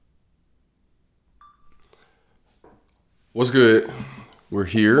What's good? We're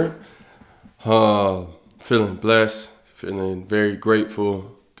here. Feeling blessed, feeling very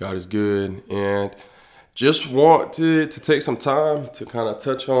grateful. God is good. And just wanted to take some time to kind of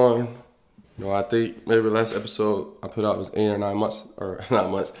touch on, I think maybe the last episode I put out was 8 or 9 months, or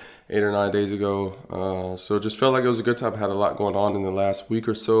not months, 8 or 9 days ago. So just felt like it was a good time. I had a lot going on in the last week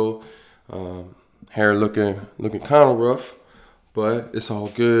or so. Hair looking kind of rough, but it's all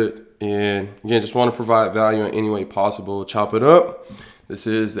good. And again, just want to provide value in any way possible. Chop it up. This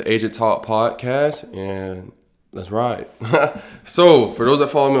is the Agent Talk podcast, and let's ride. So, for those that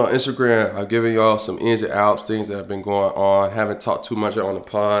follow me on Instagram, I've given y'all some ins and outs, things that have been going on. Haven't talked too much on the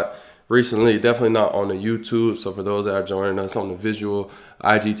pod recently, definitely not on the YouTube. So, for those that are joining us on the visual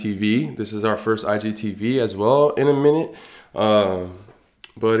IGTV, this is our first IGTV as well in a minute.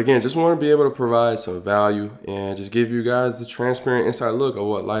 But again, just want to be able to provide some value and just give you guys the transparent inside look of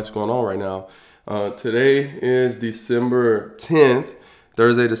what life's going on right now. Today is December 10th,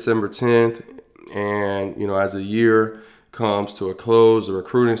 Thursday, December 10th. And, as a year comes to a close, the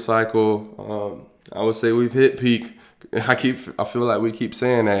recruiting cycle, I would say we've hit peak. I feel like we keep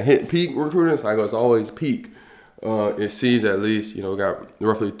saying that hit peak recruiting cycle is always peak. It seems at least, we got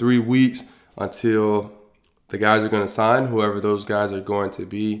roughly 3 weeks until the guys are going to sign, whoever those guys are going to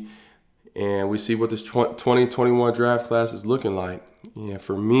be. And we see what this 2021 draft class is looking like. And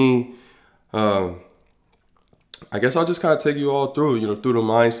for me, I guess I'll just kind of take you all through, through the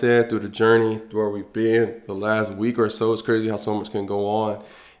mindset, through the journey, through where we've been the last week or so. It's crazy how so much can go on.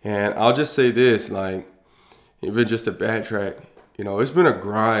 And I'll just say this, even just to backtrack, it's been a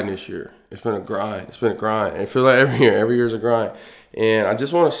grind this year. It's been a grind. And I feel like every year's a grind. And I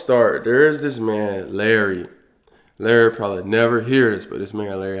just want to start. There is this man, Larry. Larry probably never hear this, but this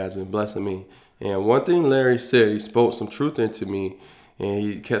man, Larry, has been blessing me. And one thing Larry said, he spoke some truth into me. And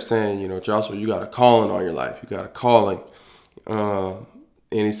he kept saying, Joshua, you got a calling on your life. You got a calling. And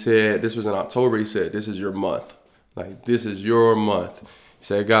he said, this was in October, he said, this is your month. This is your month. He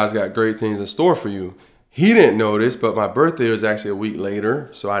said, God's got great things in store for you. He didn't know this, but my birthday was actually a week later.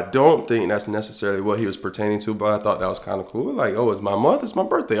 So I don't think that's necessarily what he was pertaining to, but I thought that was kind of cool. It's my month, it's my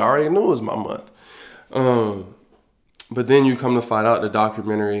birthday. I already knew it was my month. But then you come to find out the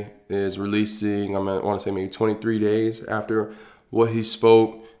documentary is releasing, I want to say maybe 23 days after what he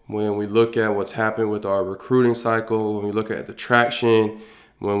spoke. When we look at what's happened with our recruiting cycle, when we look at the traction,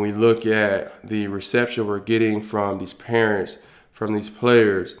 when we look at the reception we're getting from these parents, from these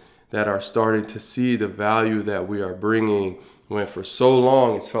players that are starting to see the value that we are bringing, when for so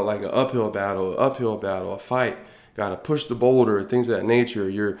long it's felt like an uphill battle, a fight. Got to push the boulder, things of that nature.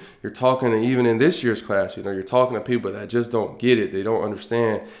 You're talking to, even in this year's class, you're talking to people that just don't get it. They don't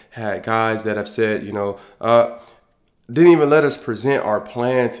understand. Had guys that have said, didn't even let us present our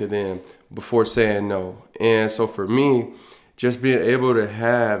plan to them before saying no. And so for me, just being able to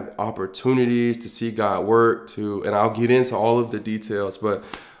have opportunities to see God work, and I'll get into all of the details, but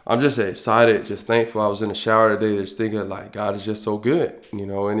I'm just excited, just thankful. I was in the shower today just thinking God is just so good,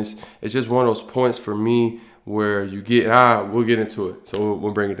 and it's just one of those points for me where you get, we'll get into it. So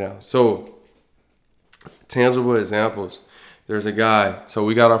we'll bring it down. So tangible examples. There's a guy. So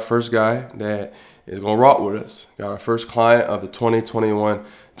we got our first guy that is going to rock with us. Got our first client of the 2021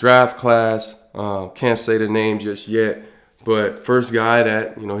 draft class. Can't say the name just yet, but first guy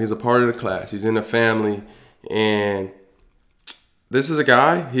that, he's a part of the class. He's in the family. And this is a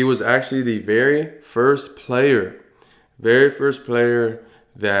guy, he was actually the very first player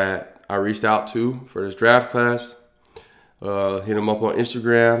that I reached out to for this draft class. Hit him up on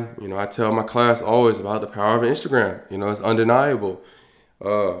Instagram. I tell my class always about the power of Instagram. It's undeniable.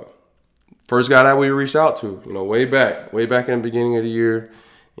 First guy that we reached out to, way back in the beginning of the year.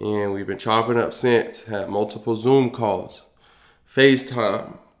 And we've been chopping up since. Had multiple Zoom calls,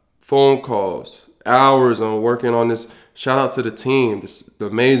 FaceTime, phone calls, hours on working on this. Shout out to the team, the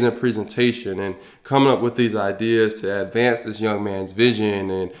amazing presentation and coming up with these ideas to advance this young man's vision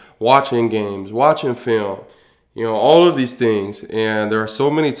and watching games, watching film, all of these things. And there are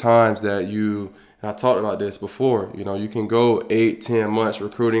so many times that and I talked about this before, you can go 8-10 months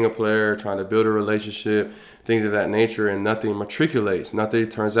recruiting a player, trying to build a relationship, things of that nature, and nothing matriculates. Nothing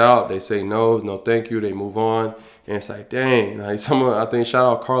turns out. They say no thank you. They move on. And it's dang, I think shout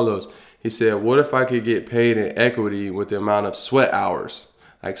out Carlos. He said, what if I could get paid in equity with the amount of sweat hours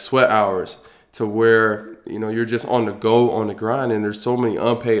to where, you're just on the go, on the grind, and there's so many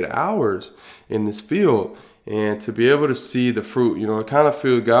unpaid hours in this field. And to be able to see the fruit, it kind of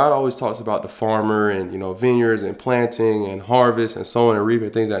feels, God always talks about the farmer and, vineyards and planting and harvest and sowing and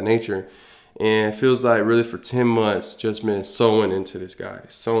reaping, things of that nature. And it feels like really for 10 months, just been sowing into this guy,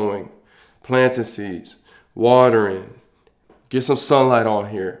 planting seeds, watering, get some sunlight on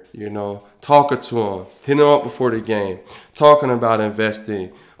here, talking to them, hitting them up before the game, talking about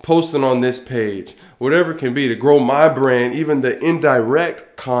investing, posting on this page, whatever it can be to grow my brand, even the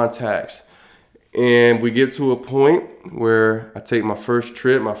indirect contacts. And we get to a point where I take my first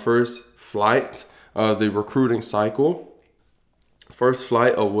trip, my first flight of the recruiting cycle, first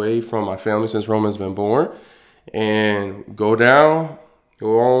flight away from my family since Roman's been born, and go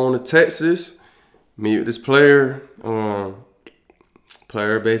on to Texas, meet with this player.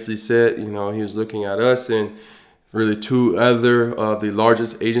 Player basically said, he was looking at us and really two other of the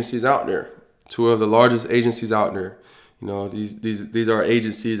largest agencies out there. These are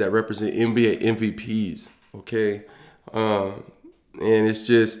agencies that represent NBA MVPs. Okay, and it's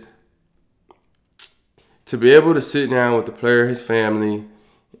just to be able to sit down with the player, his family,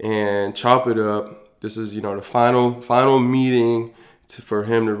 and chop it up. This is the final meeting for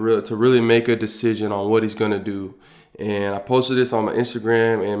him to really make a decision on what he's gonna do. And I posted this on my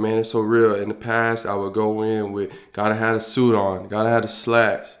Instagram, and man, it's so real. In the past, I would go in with gotta have a suit on, gotta have the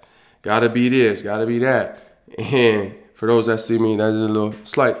slacks, gotta be this, gotta be that. And for those that see me, that's a little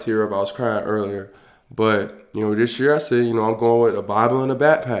slight tear up. I was crying earlier. But, this year I said, I'm going with a Bible and a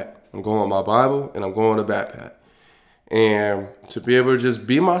backpack. I'm going with my Bible and I'm going with a backpack. And to be able to just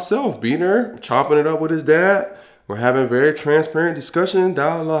be myself, be there, chopping it up with his dad. We're having very transparent discussion,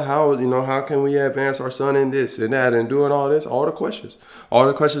 dialogue, how can we advance our son in this and that and doing all this, all the questions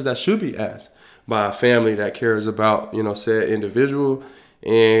that should be asked by a family that cares about, said individual.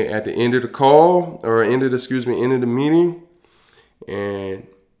 And at the end of the call or end of the meeting, and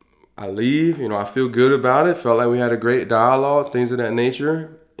I leave, I feel good about it. Felt like we had a great dialogue, things of that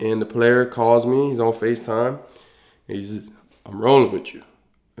nature. And the player calls me, he's on FaceTime. And he says, I'm rolling with you.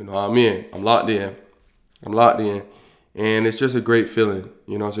 I'm in, I'm locked in. And it's just a great feeling.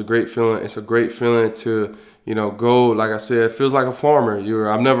 It's a great feeling. It's a great feeling to, go, like I said, it feels like a farmer.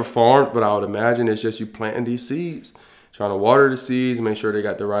 I've never farmed, but I would imagine it's just you planting these seeds, trying to water the seeds, make sure they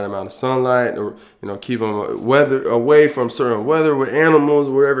got the right amount of sunlight, or, keep them away from certain weather with animals,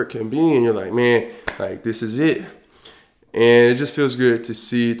 whatever it can be. And you're like, man, like this is it. And it just feels good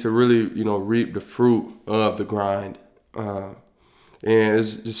to really, reap the fruit of the grind. And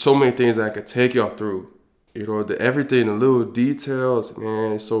there's just so many things that I could take y'all through. Everything, the little details,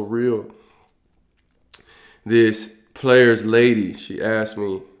 man, it's so real. This player's lady, she asked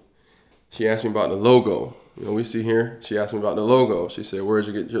me about the logo. We see here, she asked me about the logo. She said, where'd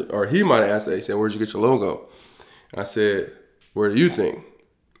you get or he might have asked that. He said, where'd you get your logo? I said, where do you think?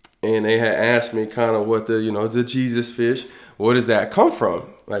 And they had asked me kind of what the Jesus fish, where does that come from?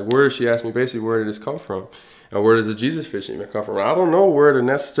 Like, she asked me basically, where did this come from? And where does the Jesus fish even come from? I don't know where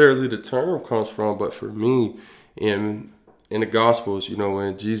the term comes from, but for me, in the Gospels,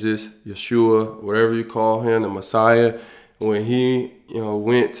 when Jesus, Yeshua, whatever you call him, the Messiah, when he,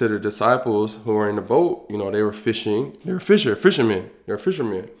 went to the disciples who were in the boat, they were fishing. They were fishermen.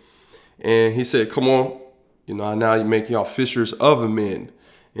 And he said, come on, now you make y'all fishers of men.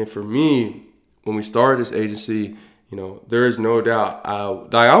 And for me, when we started this agency, there is no doubt. I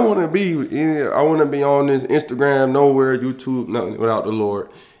want to be on this Instagram, nowhere, YouTube, nothing without the Lord,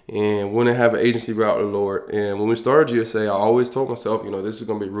 and want to have an agency without the Lord. And when we started GSA, I always told myself, this is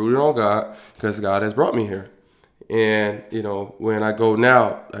going to be rooted on God because God has brought me here. And when I go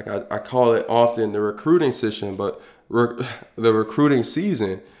now, like I call it often the recruiting session, but the recruiting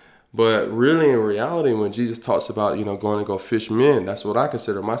season. But really, in reality, when Jesus talks about, going to go fish men, that's what I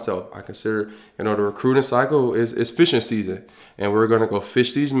consider myself. I consider, the recruiting cycle is fishing season. And we're going to go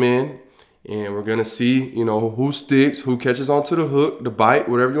fish these men. And we're going to see, who sticks, who catches onto the hook, the bite,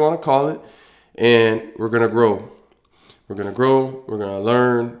 whatever you want to call it. And we're going to grow. We're going to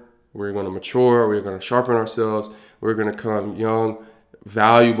learn. We're going to mature. We're going to sharpen ourselves. We're going to become young,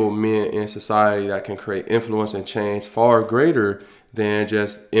 valuable men in society that can create influence and change far greater than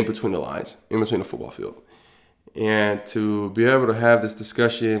just in between the lines, in between the football field. And to be able to have this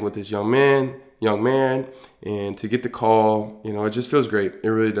discussion with this young man, and to get the call, it just feels great. It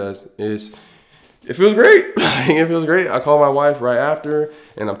really does. It feels great. It feels great. I call my wife right after,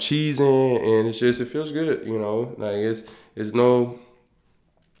 and I'm cheesing, and it feels good. Like it's no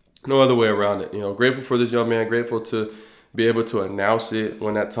other way around it. Grateful for this young man. Grateful to be able to announce it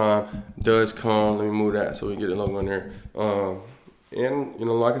when that time does come. Let me move that so we can get the logo in there. And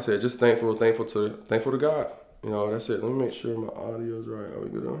like I said, just thankful to God. That's it. Let me make sure my audio is right. Are we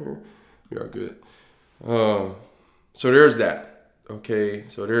good on here? We are good. So there's that. Okay.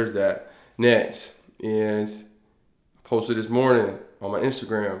 So there's that. Next is posted this morning on my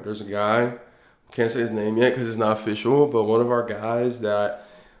Instagram. There's a guy. Can't say his name yet because it's not official, but one of our guys that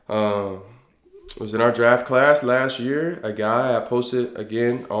was in our draft class last year. A guy I posted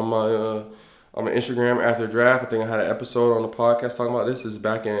again on my Instagram after the draft. I think I had an episode on the podcast talking about this. This is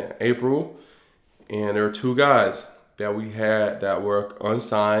back in April, and there were two guys that we had that were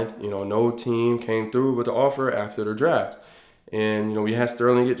unsigned. No team came through with the offer after the draft. And, we had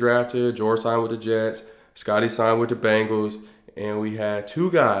Sterling get drafted, George signed with the Jets, Scotty signed with the Bengals, and we had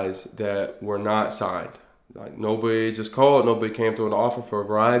two guys that were not signed. Like, nobody just called, nobody came through an offer for a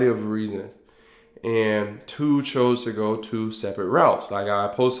variety of reasons. And two chose to go two separate routes. Like, I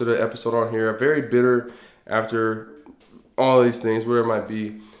posted an episode on here, very bitter after all these things, whatever it might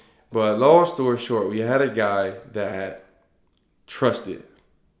be. But long story short, we had a guy that trusted.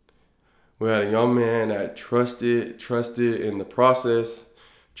 We had a young man that trusted in the process,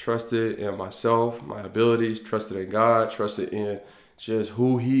 trusted in myself, my abilities, trusted in God, trusted in just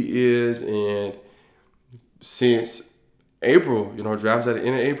who he is. And since April, drafts at the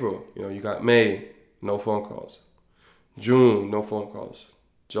end of April, you got May, no phone calls. June, no phone calls.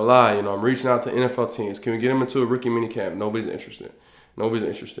 July, I'm reaching out to NFL teams. Can we get him into a rookie minicamp? Nobody's interested.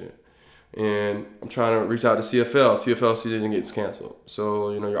 And I'm trying to reach out to CFL. CFL season gets canceled.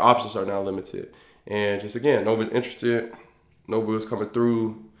 So, your options are now limited. And just again, nobody's interested. Nobody was coming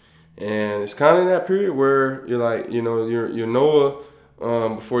through. And it's kind of in that period where you're like, you're Noah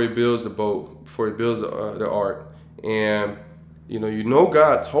before he builds the boat, before he builds the ark. And,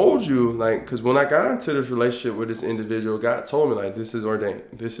 God told you, like, because when I got into this relationship with this individual, God told me, like, this is ordained.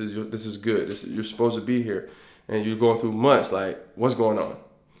 This is good. You're supposed to be here. And you're going through months, like, what's going on?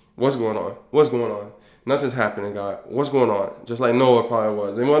 What's going on? Nothing's happening, God. What's going on? Just like Noah probably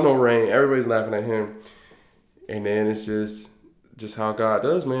was. There wasn't no rain. Everybody's laughing at him. And then it's just how God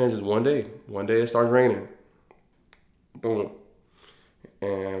does, man. Just one day it starts raining. Boom.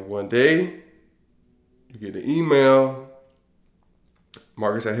 And one day, you get an email.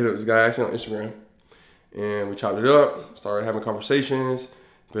 Marcus had hit up this guy actually on Instagram. And we chopped it up, started having conversations.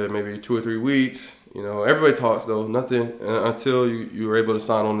 But maybe 2 or 3 weeks. Everybody talks though. Nothing until you were able to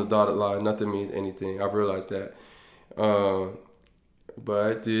sign on the dotted line. Nothing means anything. I've realized that.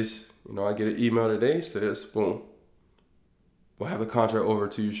 But this, I get an email today says, boom, we'll have the contract over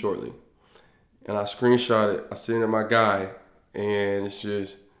to you shortly. And I screenshot it. I sent it to my guy, and it's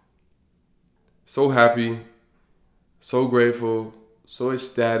just so happy, so grateful, so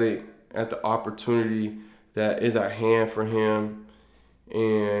ecstatic at the opportunity that is at hand for him.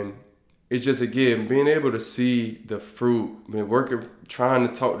 And it's just, again, being able to see the fruit, trying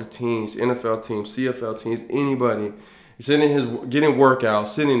to talk to teams, NFL teams, CFL teams, anybody, getting workouts,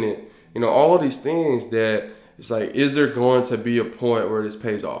 sitting it, all of these things that it's like, is there going to be a point where this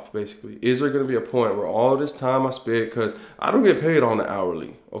pays off, basically? Is there going to be a point where all this time I spent, because I don't get paid on the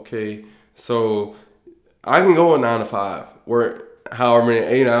hourly, okay? So I can go a 9 to 5, work however many,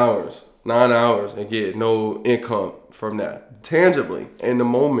 8 hours, 9 hours, and get no income from that, tangibly, in the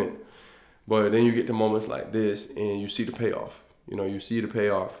moment. But then you get to moments like this and you see the payoff.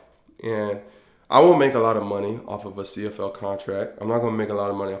 And I won't make a lot of money off of a CFL contract. I'm not going to make a lot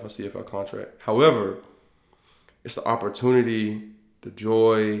of money off a CFL contract. However, it's the opportunity, the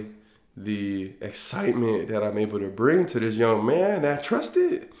joy, the excitement that I'm able to bring to this young man that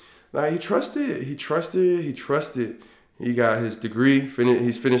trusted. Like, he trusted. He got his degree.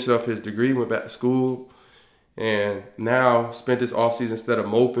 He's finished up his degree, went back to school. And now spent this offseason, instead of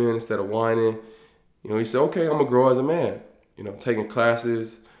moping, instead of whining, he said, okay, I'm going to grow as a man. Taking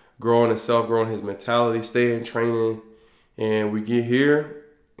classes, growing himself, growing his mentality, staying training. And we get here,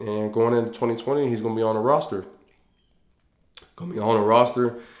 and going into 2020, he's going to be on a roster.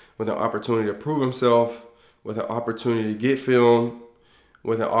 With an opportunity to prove himself, with an opportunity to get film,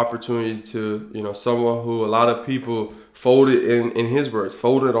 with an opportunity to, someone who a lot of people folded, in his words,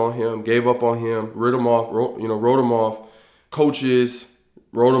 folded on him, gave up on him, wrote him off, coaches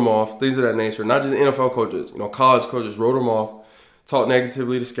wrote him off, things of that nature. Not just NFL coaches, college coaches wrote him off, talked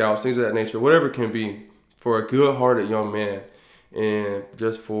negatively to scouts, things of that nature, whatever it can be, for a good-hearted young man. And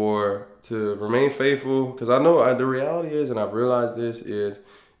just to remain faithful, because I know the reality is, and I've realized this, is,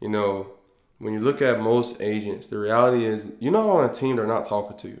 when you look at most agents, the reality is you're not on a team, they're not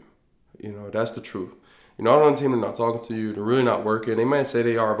talking to you. That's the truth. You're not on a team, they're not talking to you. They're really not working. They might say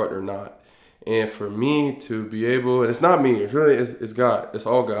they are, but they're not. And for me to be able, and it's not me, it's God. It's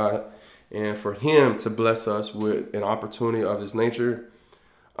all God. And for him to bless us with an opportunity of this nature,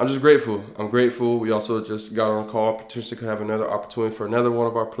 I'm just grateful. I'm grateful. We also just got on a call, potentially could have another opportunity for another one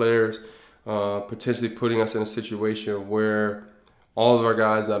of our players, potentially putting us in a situation where all of our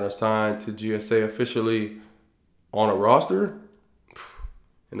guys that are signed to GSA officially on a roster,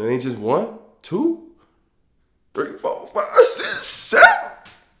 and it ain't just 1, 2, 3, 4, 5, 6, 7.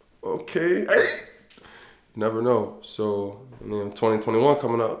 Okay, hey, never know. So, and then 2021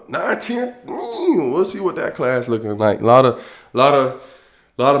 coming up, 19. We'll see what that class looking like. A lot of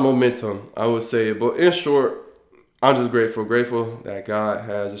momentum, I would say. But in short, I'm just grateful that God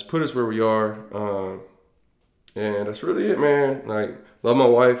has just put us where we are. And that's really it, man. Like, love my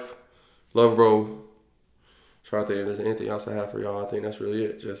wife, love Ro. Try to think if there's anything else I have for y'all. I think that's really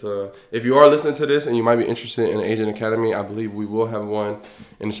it. Just if you are listening to this and you might be interested in Agent Academy, I believe we will have one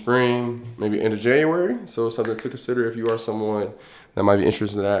in the spring, maybe end of January. So something to consider if you are someone that might be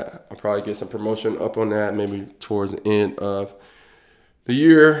interested in that. I'll probably get some promotion up on that maybe towards the end of the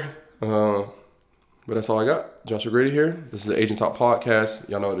year. But that's all I got. Joshua Grady here. This is the Agent Talk Podcast.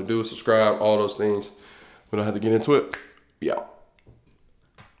 Y'all know what to do. Subscribe, all those things. We don't have to get into it. Be out.